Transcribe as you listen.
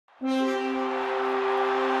I'm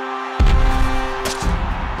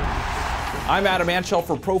Adam Anschel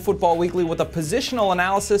for Pro Football Weekly with a positional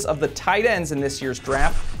analysis of the tight ends in this year's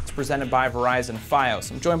draft. It's presented by Verizon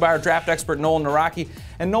Fios. I'm joined by our draft expert, Nolan Nawrocki.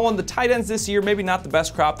 And Nolan, the tight ends this year, maybe not the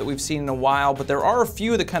best crop that we've seen in a while, but there are a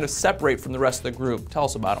few that kind of separate from the rest of the group. Tell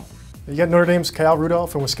us about them. You got Notre Dame's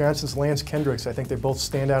Rudolph and Wisconsin's Lance Kendricks. I think they both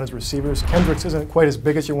stand out as receivers. Kendricks isn't quite as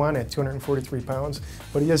big as you want at 243 pounds,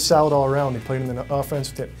 but he is solid all around. He played in an offense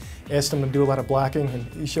that asked him to do a lot of blocking, and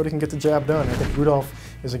he showed he can get the job done. I think Rudolph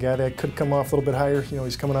is a guy that could come off a little bit higher. You know,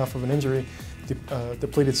 he's coming off of an injury,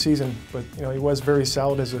 depleted season, but you know, he was very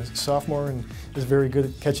solid as a sophomore and is very good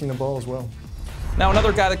at catching the ball as well. Now,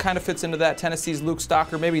 another guy that kind of fits into that, Tennessee's Luke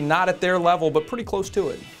Stocker, maybe not at their level, but pretty close to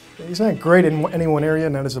it. He's not great in any one area,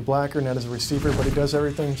 not as a blocker, not as a receiver, but he does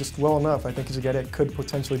everything just well enough. I think he's a guy that could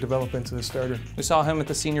potentially develop into the starter. We saw him at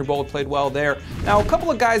the Senior Bowl, played well there. Now, a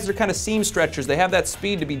couple of guys that are kind of seam stretchers. They have that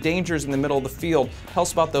speed to be dangerous in the middle of the field. Tell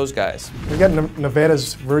us about those guys. We got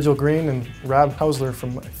Nevada's Virgil Green and Rob Hausler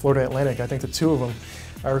from Florida Atlantic. I think the two of them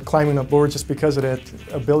are climbing up board just because of that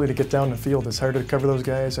ability to get down the field. It's harder to cover those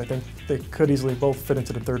guys. I think they could easily both fit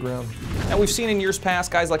into the third round. And we've seen in years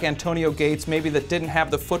past guys like Antonio Gates, maybe that didn't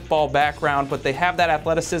have the football background, but they have that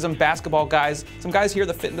athleticism, basketball guys. Some guys here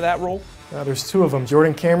that fit into that role? There's two of them,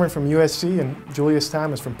 Jordan Cameron from USC and Julius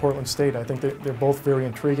Thomas from Portland State. I think they're both very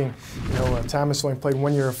intriguing. You know, Thomas only played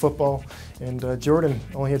 1 year of football, and Jordan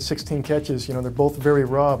only had 16 catches. You know, they're both very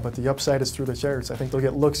raw, but the upside is through the charts. I think they'll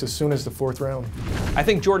get looks as soon as the fourth round. I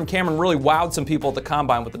think Jordan Cameron really wowed some people at the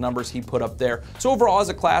Combine with the numbers he put up there. So overall, as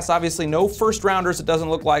a class, obviously no first rounders, it doesn't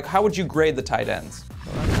look like. How would you grade the tight ends?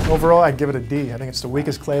 Overall, I'd give it a D. I think it's the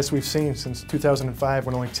weakest class we've seen since 2005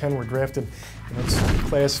 when only 10 were drafted. You know, this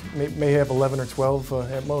class may have 11 or 12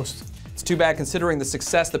 at most. It's too bad considering the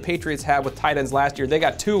success the Patriots had with tight ends last year. They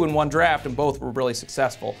got 2 in one draft and both were really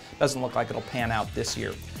successful. Doesn't look like it'll pan out this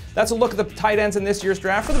year. That's a look at the tight ends in this year's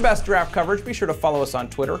draft. For the best draft coverage, be sure to follow us on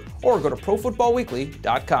Twitter or go to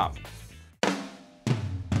ProFootballWeekly.com.